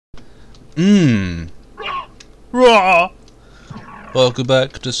Raw! Welcome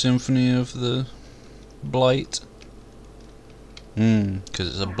back to Symphony of the Blight. Because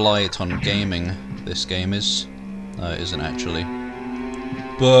it's a blight on gaming, this game is. No, it isn't actually.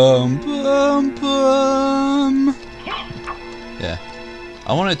 Bum bum bum! Yeah.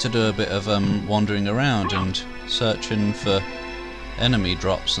 I wanted to do a bit of wandering around and searching for enemy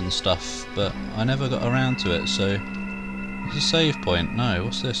drops and stuff, but I never got around to it, so... There's a save point. No,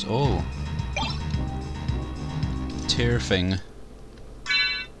 what's this? Oh. Tear thing.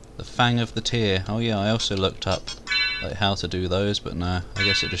 The Fang of the Tear. Oh yeah, I also looked up like how to do those, but no, I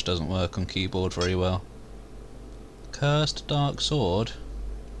guess it just doesn't work on keyboard very well. Cursed Dark Sword?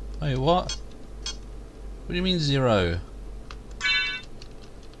 Wait, what? What do you mean 0?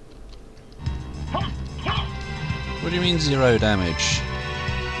 What do you mean 0 damage?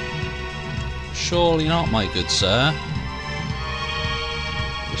 Surely not, my good sir.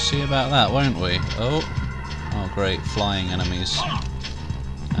 We'll see about that, won't we? Oh. Oh great, flying enemies.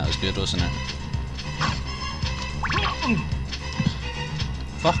 That was good, wasn't it?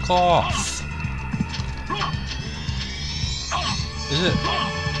 Fuck off! Is it?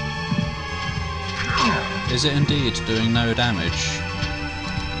 Is it indeed doing no damage?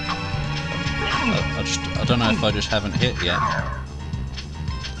 I don't know if I just haven't hit yet.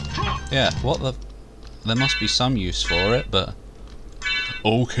 Yeah, what the... There must be some use for it, but...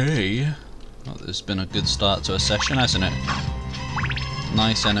 Okay. Well, there's been a good start to a session, hasn't it?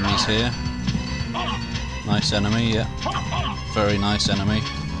 Nice enemies here. Nice enemy, yeah. Very nice enemy.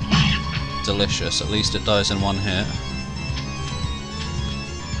 Delicious, at least it dies in one hit.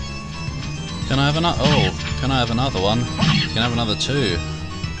 Can I have another? Oh, can I have another one? You can have another 2.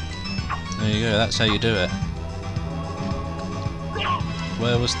 There you go, that's how you do it.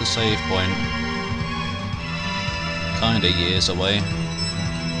 Where was the save point? Kinda years away.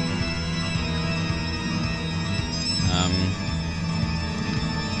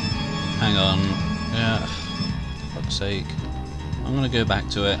 Hang on. Yeah. Fuck's sake. I'm gonna go back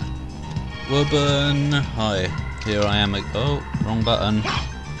to it. Woburn! Hi. Here I am. Oh, wrong button.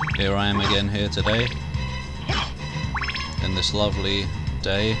 Here I am again here today. In this lovely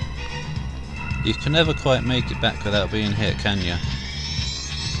day. You can never quite make it back without being hit, can you?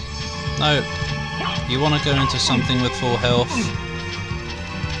 No. You want to go into something with full health?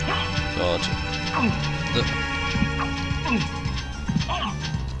 God.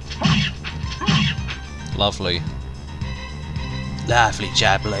 Lovely. Lovely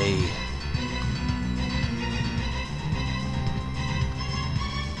jubbly.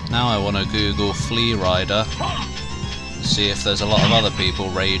 Now I want to Google Flea Rider. See if there's a lot of other people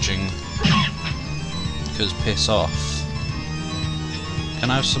raging. Because piss off. Can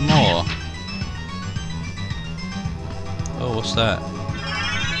I have some more? Oh, what's that?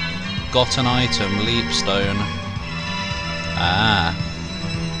 Got an item, Leapstone. Ah.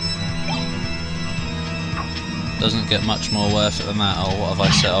 Doesn't get much more worth it than that. Oh, what have I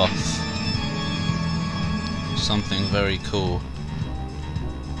set off? Something very cool.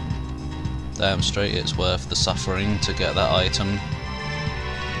 Damn straight it's worth the suffering to get that item.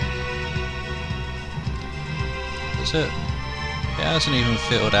 Is it? It hasn't even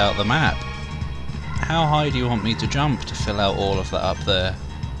filled out the map. How high do you want me to jump to fill out all of that up there?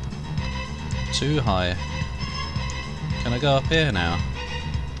 Too high. Can I go up here now?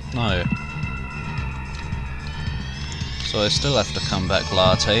 No. So I still have to come back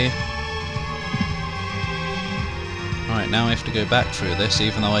latte. Alright, now I have to go back through this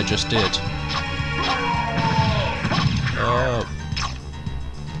even though I just did. Oh.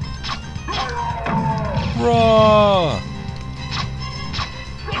 Raw!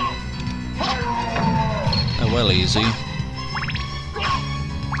 Oh, well, easy.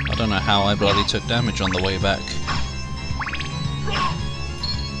 I don't know how I bloody took damage on the way back.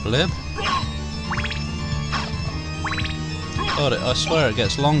 Blib? God, I swear it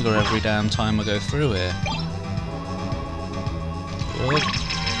gets longer every damn time I go through here. Whoop.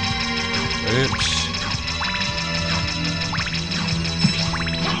 Oops.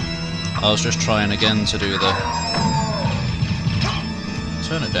 I was just trying again to do the...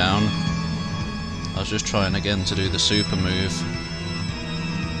 Turn it down. I was just trying again to do the super move.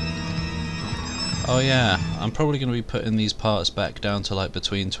 Oh yeah, I'm probably going to be putting these parts back down to like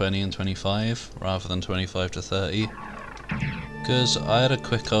between 20 and 25, rather than 25 to 30. Because I had a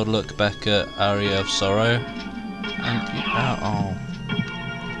quick old look back at Aria of Sorrow, and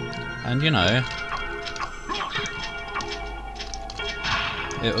and you know,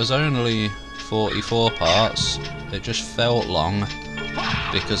 it was only 44 parts. It just felt long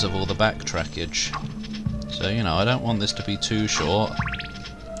because of all the backtrackage. So you know, I don't want this to be too short.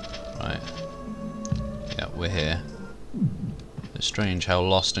 Right. we're here. It's strange how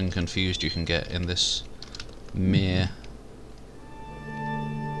lost and confused you can get in this mere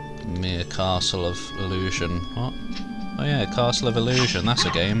castle of illusion. What? Oh yeah, Castle of Illusion, that's a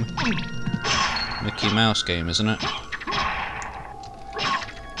game. Mickey Mouse game, isn't it?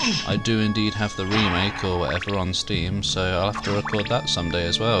 I do indeed have the remake or whatever on Steam, so I'll have to record that someday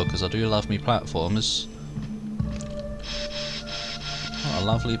as well, because I do love me platformers. What a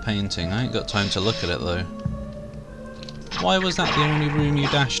lovely painting. I ain't got time to look at it though. Why was that the only room you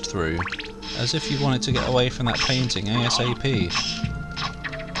dashed through? As if you wanted to get away from that painting ASAP.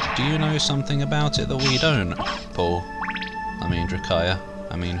 Do you know something about it that we don't, Paul? I mean Drakaya.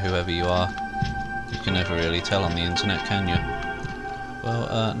 I mean whoever you are. You can never really tell on the internet, can you?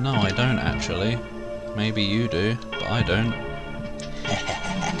 Well, no I don't actually. Maybe you do, but I don't.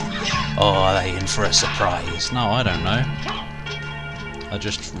 Oh, are they in for a surprise? No, I don't know. I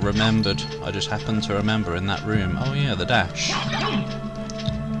just remembered, I just happened to remember in that room. Oh yeah, the dash.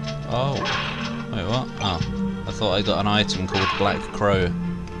 Oh. Wait, what? Oh. I thought I got an item called Black Crow.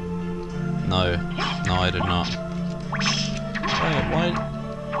 No. No, I did not. Wait, why?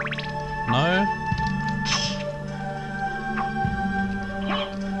 No?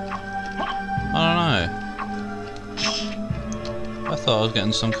 I don't know. I thought I was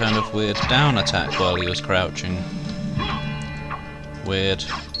getting some kind of weird down attack while he was crouching. Weird.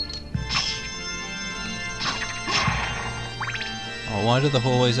 Oh, why do the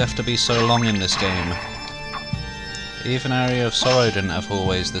hallways have to be so long in this game? Even Aria of Sorrow didn't have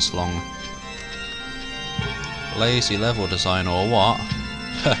hallways this long. Lazy level design or what?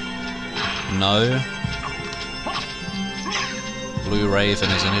 No. Blue Raven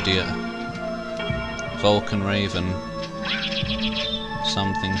is an idiot. Vulcan Raven.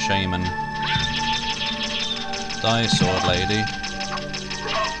 Something Shaman. Die, sword lady.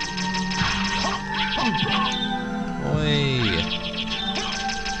 Oi!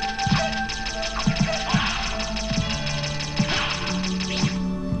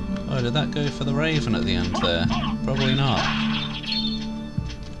 Oh, did that go for the Raven at the end there? Probably not.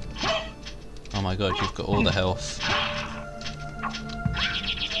 Oh my god, you've got all the health.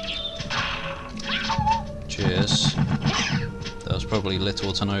 Cheers. There was probably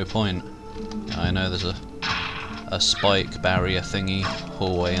little to no point. I know there's a spike barrier thingy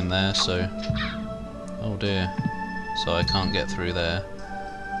hallway in there, so... Oh dear. So I can't get through there.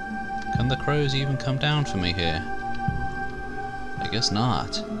 Can the crows even come down for me here? I guess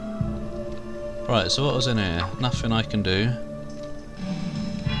not. Right, so what was in here? Nothing I can do.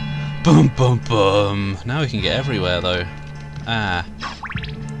 Boom, boom, boom! Now we can get everywhere though. Ah.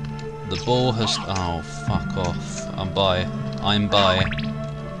 The ball has... Oh, fuck off. I'm by.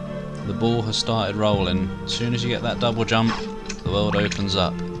 The ball has started rolling. As soon as you get that double jump, the world opens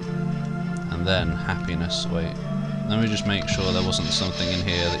up. And then, happiness. Wait. Let me just make sure there wasn't something in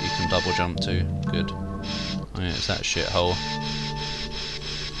here that you can double jump to. Good. Oh yeah, it's that shithole.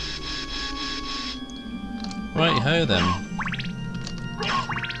 Righty-ho then.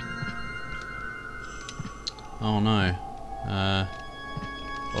 Oh no.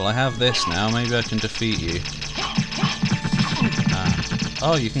 Well I have this now, maybe I can defeat you.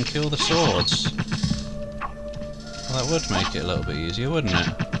 Oh, you can kill the swords. Well, that would make it a little bit easier, wouldn't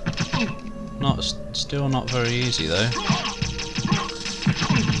it? Still not very easy though.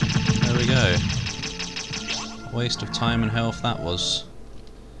 There we go. Waste of time and health that was.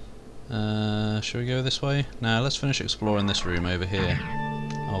 Should we go this way? Now let's finish exploring this room over here.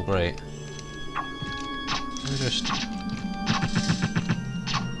 Oh great. Just...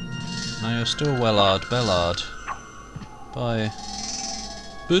 No, you're still Wellard, Bellard. Bye.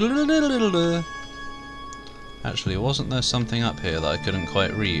 Actually, wasn't there something up here that I couldn't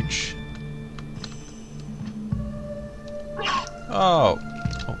quite reach? Oh!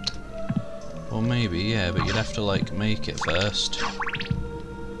 Well maybe, yeah, but you'd have to like make it first.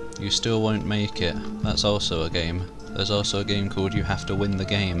 You still won't make it. That's also a game. There's also a game called You Have to Win the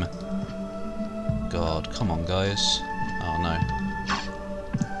Game. God, come on guys. Oh no.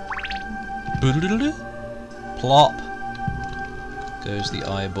 Plop! Goes the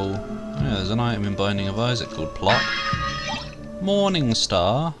eyeball. Oh, yeah, there's an item in Binding of Isaac called Plop. Morning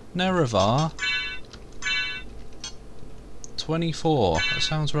Star. Nerevar. 24. That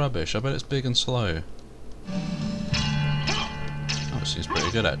sounds rubbish. I bet it's big and slow. That seems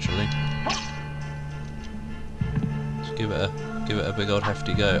pretty good actually. Let's give it a big old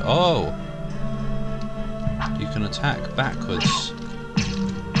hefty go. Oh! You can attack backwards.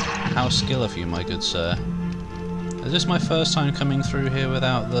 How skill of you, my good sir. Is this my first time coming through here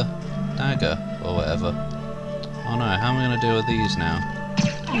without the dagger or whatever? Oh no, how am I going to deal with these now?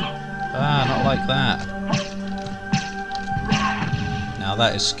 Ah, not like that. Now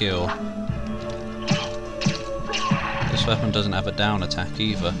that is skill. This weapon doesn't have a down attack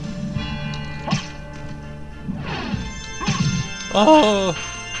either. Oh!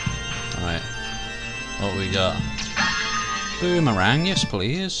 Right. What we got? Boomerang, yes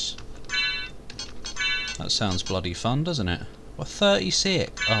please. That sounds bloody fun, doesn't it? Well,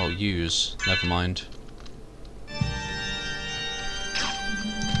 36. Oh, use. Never mind.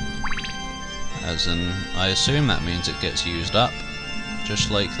 As in, I assume that means it gets used up.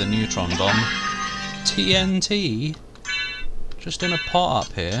 Just like the neutron bomb. TNT? Just in a pot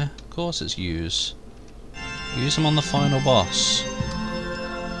up here. Of course it's use. Use them on the final boss.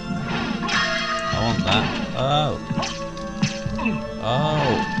 I want that. Oh.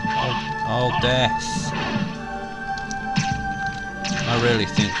 Oh, death. I really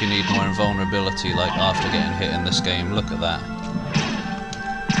think you need more invulnerability, like after getting hit in this game. Look at that.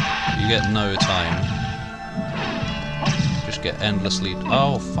 You get no time. Just get endlessly...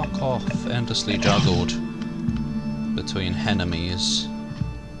 Oh, fuck off. Endlessly juggled between enemies.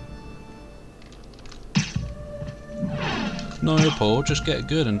 No, Paul, just get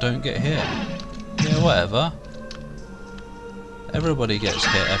good and don't get hit. Yeah, whatever. Everybody gets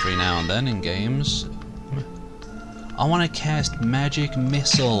hit every now and then in games. I want to cast Magic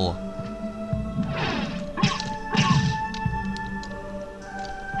Missile.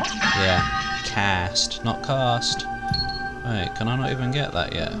 Yeah, cast, not cast. Wait, can I not even get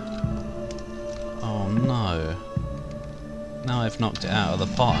that yet? Oh no. Now I've knocked it out of the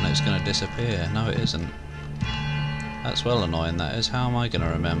pot and it's going to disappear. No, it isn't. That's well annoying, that is. How am I going to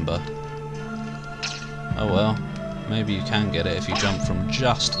remember? Oh well. Maybe you can get it if you jump from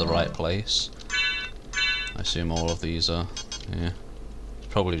just the right place. I assume all of these are... yeah. It's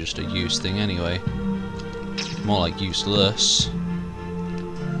probably just a use thing anyway. More like useless.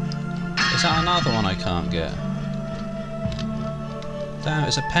 Is that another one I can't get? Damn,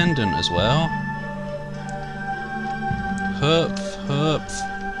 it's a pendant as well. Herp, herp.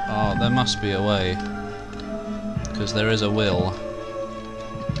 Oh, there must be a way. Because there is a will.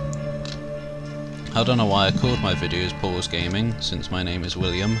 I don't know why I called my videos Paul's Gaming, since my name is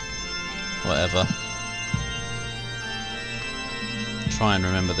William. Whatever. Try and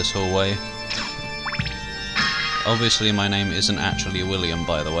remember this whole way. Obviously my name isn't actually William,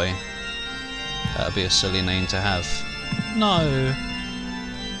 by the way. That'd be a silly name to have. No!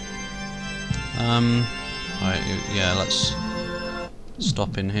 Alright, yeah, let's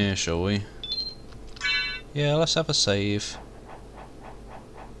stop in here, shall we? Yeah, let's have a save.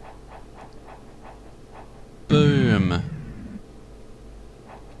 Boom!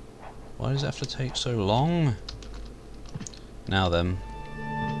 Why does it have to take so long? Now then.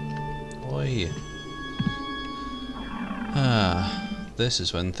 Oi! This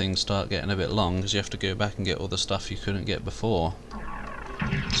is when things start getting a bit long, because you have to go back and get all the stuff you couldn't get before.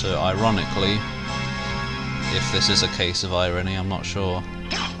 So, ironically, if this is a case of irony, I'm not sure.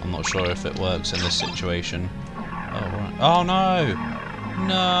 I'm not sure if it works in this situation. Oh, right. Oh no!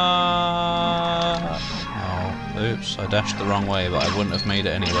 No! Oh, oops, I dashed the wrong way, but I wouldn't have made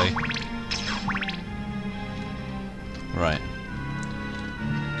it anyway. Right.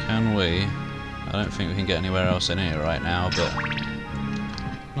 Can we... I don't think we can get anywhere else in here right now, but...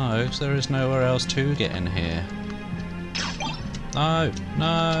 no, because there is nowhere else to get in here. No!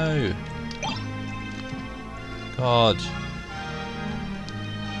 No! God.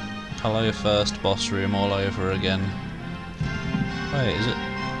 Hello, first boss room all over again. Wait, is it...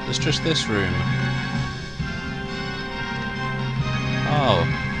 it's just this room? Oh.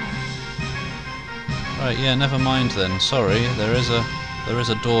 Right, yeah, never mind then. Sorry, there is a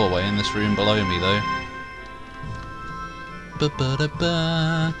doorway in this room below me though.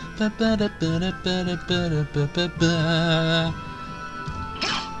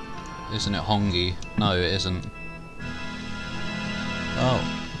 Isn't it hongy? No, it isn't. Oh.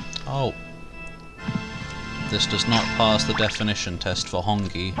 Oh. This does not pass the definition test for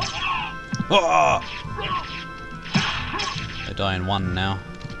hongy. Ah! They die in one now.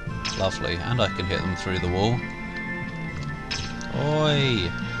 Lovely. And I can hit them through the wall. Oi!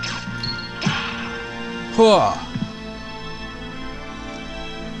 Hua!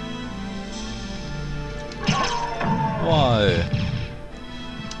 Whoa!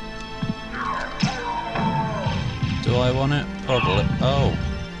 Do I want it? Probably. Oh!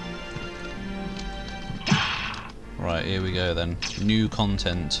 Right, here we go then. New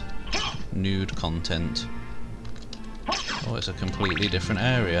content. Nude content. Oh, it's a completely different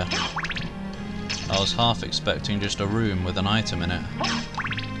area. I was half expecting just a room with an item in it.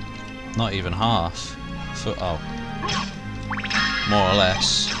 Not even half. Oh. More or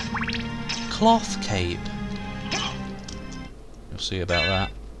less. Cloth cape. You're see about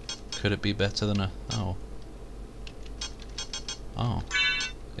that. Could it be better than a... oh. Oh.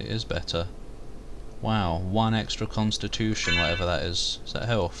 It is better. Wow, 1 extra constitution, whatever that is. Is that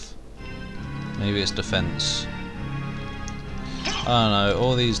health? Maybe it's defense. I don't know,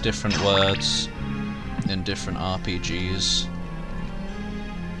 all these different words in different RPGs.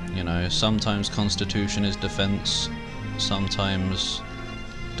 You know, sometimes constitution is defense, sometimes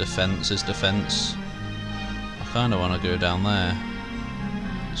defense is defense. I kinda wanna go down there.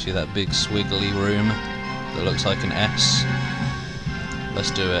 See that big swiggly room that looks like an S?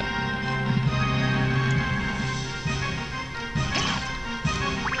 Let's do it.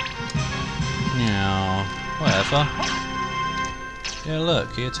 Yeah, whatever. Yeah,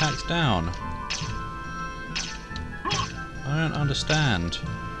 look, he attacks down. I don't understand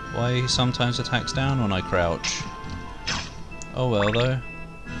why he sometimes attacks down when I crouch. Oh well though.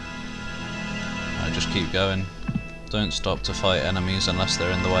 I just keep going. Don't stop to fight enemies unless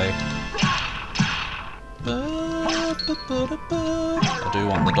they're in the way. I do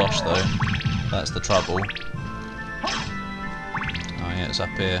want the dosh though. That's the trouble. Oh yeah, it's up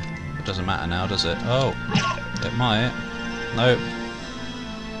here. It doesn't matter now, does it? Oh, it might. Nope.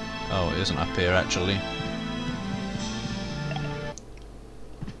 Oh, it isn't up here actually.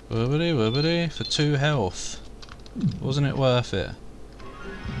 Woobity woobity for 2 health. Wasn't it worth it?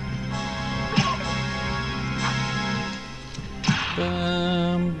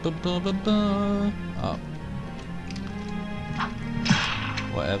 Oh.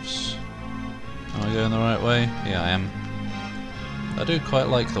 Whatevs. Am I going the right way? Yeah, I am. I do quite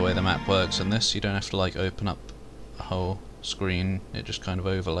like the way the map works in this. You don't have to like open up a whole screen. It just kind of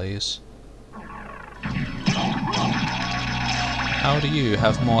overlays. How do you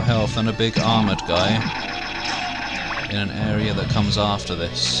have more health than a big armoured guy in an area that comes after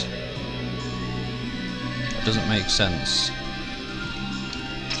this? It doesn't make sense.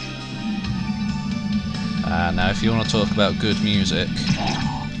 Now if you want to talk about good music,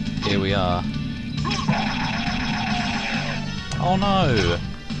 here we are. Oh no!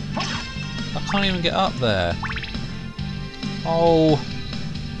 I can't even get up there. Oh!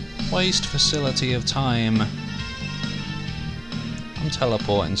 Waste facility of time. I'm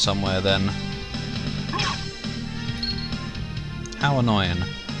teleporting somewhere then. How annoying.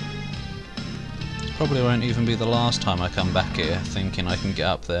 This probably won't even be the last time I come back here thinking I can get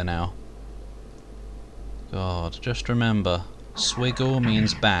up there now. God, just remember, swiggle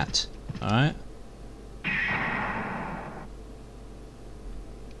means bat, alright?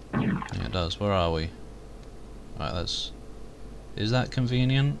 Yeah, it does. Where are we? Right, that's... Is that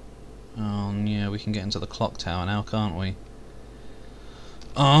convenient? Oh, yeah, we can get into the clock tower now, can't we?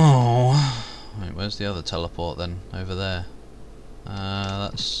 Oh! Wait, where's the other teleport then? Over there.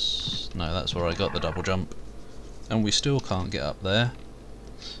 That's... No, that's where I got the double jump. And we still can't get up there.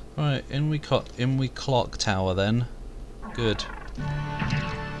 Right, in we clock tower then. Good.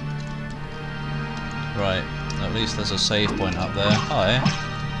 Right, at least there's a save point up there. Hi.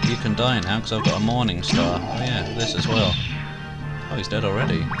 You can die now because I've got a morning star. Oh yeah, this as well. Oh, he's dead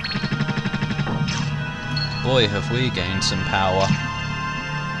already. Boy, have we gained some power.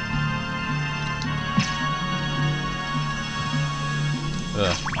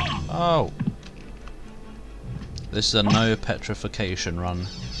 Ugh. Oh! This is a no petrification run.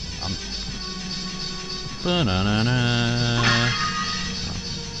 Ba-na-na-na.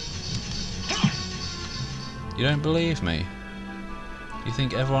 You don't believe me? You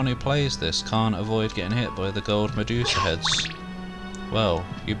think everyone who plays this can't avoid getting hit by the gold Medusa heads? Well,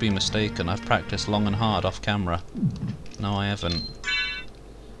 you'd be mistaken. I've practiced long and hard off camera. No, I haven't.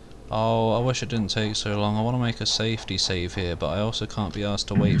 Oh, I wish it didn't take so long. I want to make a safety save here, but I also can't be asked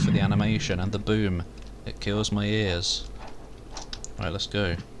to wait for the animation and the boom. It kills my ears. Right, let's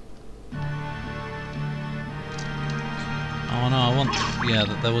go. Oh no, I want... Yeah,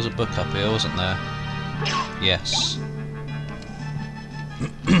 there was a book up here, wasn't there? Yes.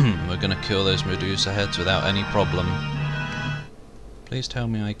 We're gonna kill those Medusa heads without any problem. Please tell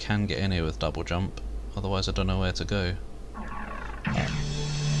me I can get in here with double jump, otherwise I don't know where to go.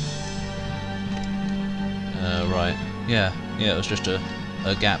 Right. Yeah, it was just a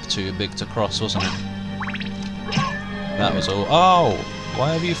gap too big to cross, wasn't it? That was all. Oh!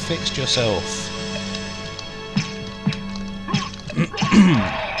 Why have you fixed yourself?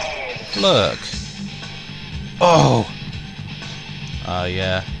 Look! Oh!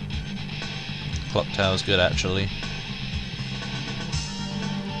 Yeah. Clock tower's good actually.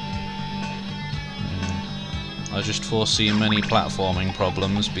 I just foresee many platforming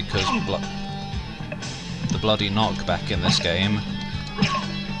problems because the bloody knockback in this game.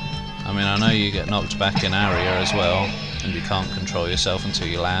 I mean, I know you get knocked back in Aria as well, and you can't control yourself until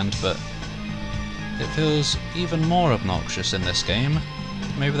you land, but it feels even more obnoxious in this game.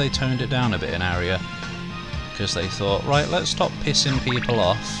 Maybe they toned it down a bit in Aria, because they thought, right, let's stop pissing people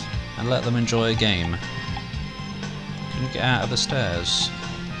off and let them enjoy a game. Can you get out of the stairs?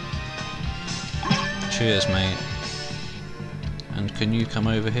 Cheers, mate. And can you come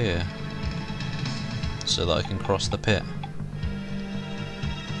over here so that I can cross the pit?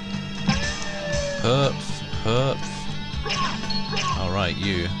 Perf. Alright,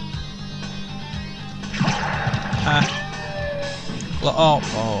 you. Ha!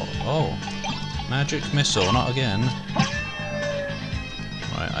 Oh. Magic missile, not again.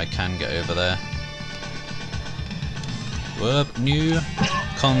 Right, I can get over there. Verb, new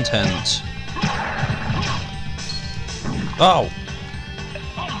content. Oh!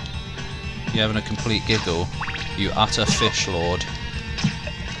 You're having a complete giggle, you utter fish lord.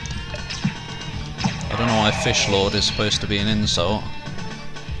 I don't know why fish lord is supposed to be an insult.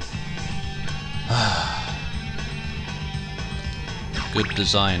 Good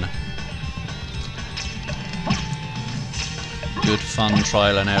design. Good fun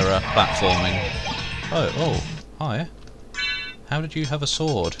trial and error platforming. Oh, hi. How did you have a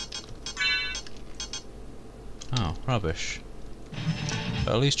sword? Oh, rubbish.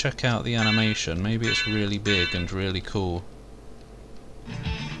 But at least check out the animation. Maybe it's really big and really cool.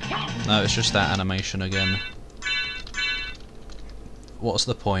 No, it's just that animation again. What's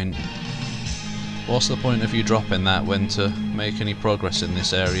the point? What's the point of you dropping that when to make any progress in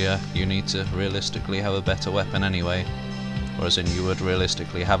this area you need to realistically have a better weapon anyway? Or as in you would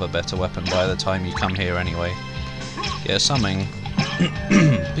realistically have a better weapon by the time you come here anyway. Yeah, something.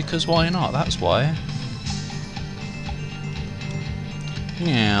 Because why not? That's why.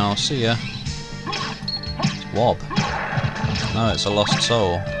 Yeah, I'll see ya. It's Wob. No, it's a lost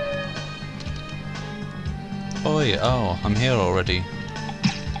soul. Oi, oh, I'm here already.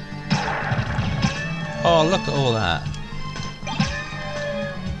 Oh, look at all that.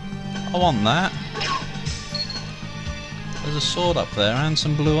 I want that. There's a sword up there and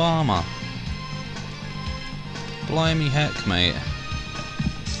some blue armour. Blimey heck, mate.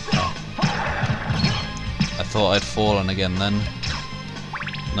 Oh. I thought I'd fallen again then.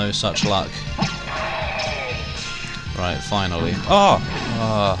 No such luck. Right, finally. Oh!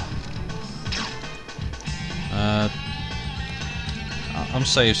 I'm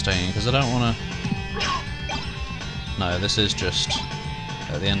save staying because I don't want to... No, this is just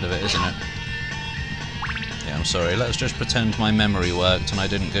at the end of it, isn't it? Yeah, I'm sorry. Let's just pretend my memory worked and I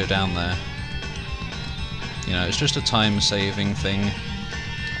didn't go down there. You know, it's just a time-saving thing.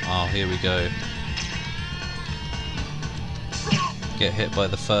 Oh, here we go. Get hit by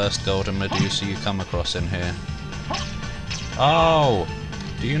the first golden Medusa you come across in here. Oh!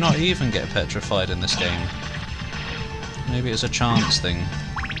 Do you not even get petrified in this game? Maybe it's a chance thing.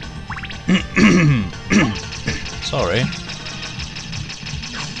 Sorry.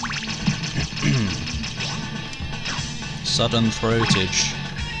 Sudden throatage.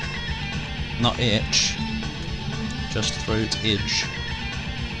 Not itch. Just throat-idge.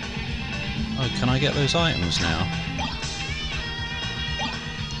 Oh, can I get those items now?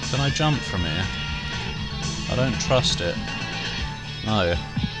 Can I jump from here? I don't trust it. No.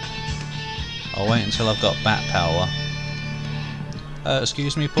 I'll wait until I've got bat power.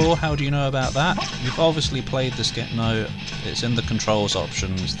 Excuse me, Paul, how do you know about that? You've obviously played this game. No, it's in the controls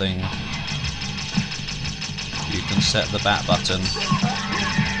options thing. You can set the bat button.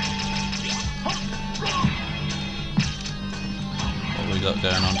 What we got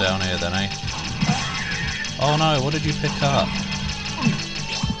going on down here then, eh? Oh no, what did you pick up?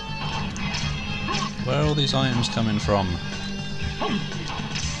 Where are all these items coming from?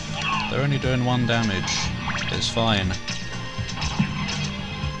 They're only doing 1 damage. It's fine.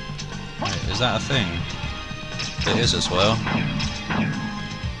 Wait, is that a thing? It is as well.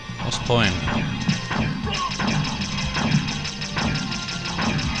 What's the point?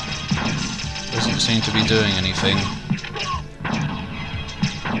 Doesn't seem to be doing anything.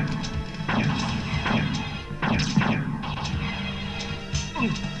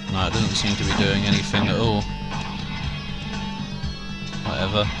 No, it doesn't seem to be doing anything at all.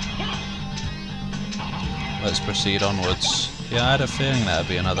 Whatever. Let's proceed onwards. Yeah, I had a feeling that'd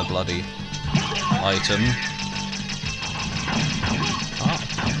be another bloody item. Oh.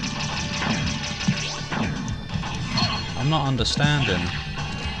 I'm not understanding.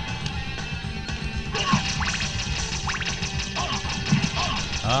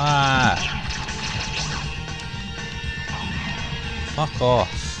 Ah! Fuck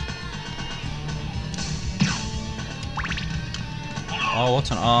off. Oh,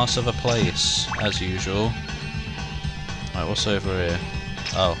 what an arse of a place, as usual. Right, what's over here?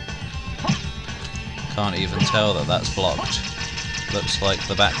 Oh. Can't even tell that that's blocked. Looks like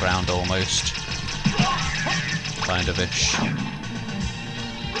the background almost. Kind of ish.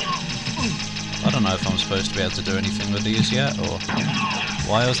 I don't know if I'm supposed to be able to do anything with these yet, or...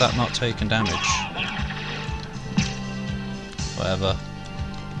 Why was that not taking damage? Whatever.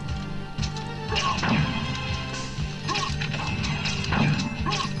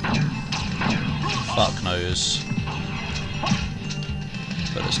 Fuck knows.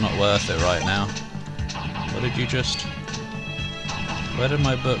 But it's not worth it right now. What did you just... Where did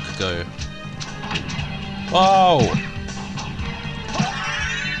my book go? Whoa!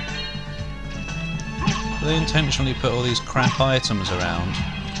 They intentionally put all these crap items around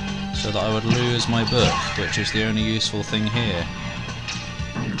so that I would lose my book, which is the only useful thing here.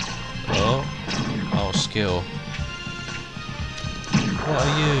 Oh, oh, skill. What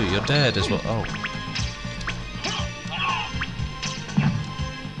are you? You're dead as well. Oh.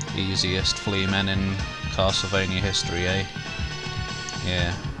 Easiest flea men in Castlevania history, eh?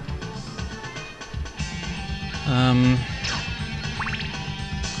 Yeah.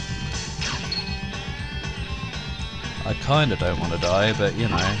 I kinda don't want to die, but you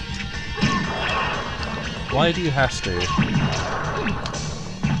know. Why do you have to?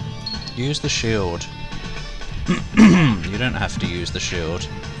 Use the shield. You don't have to use the shield.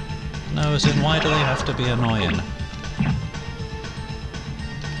 No, as in, why do they have to be annoying?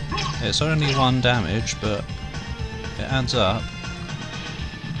 It's only 1 damage, but it adds up.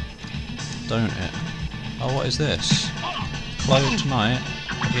 Don't it? Oh, what is this? Clothed Knight.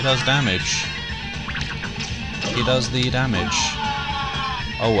 He does damage. He does the damage.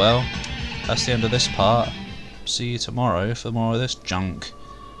 Oh well. That's the end of this part. See you tomorrow for more of this junk.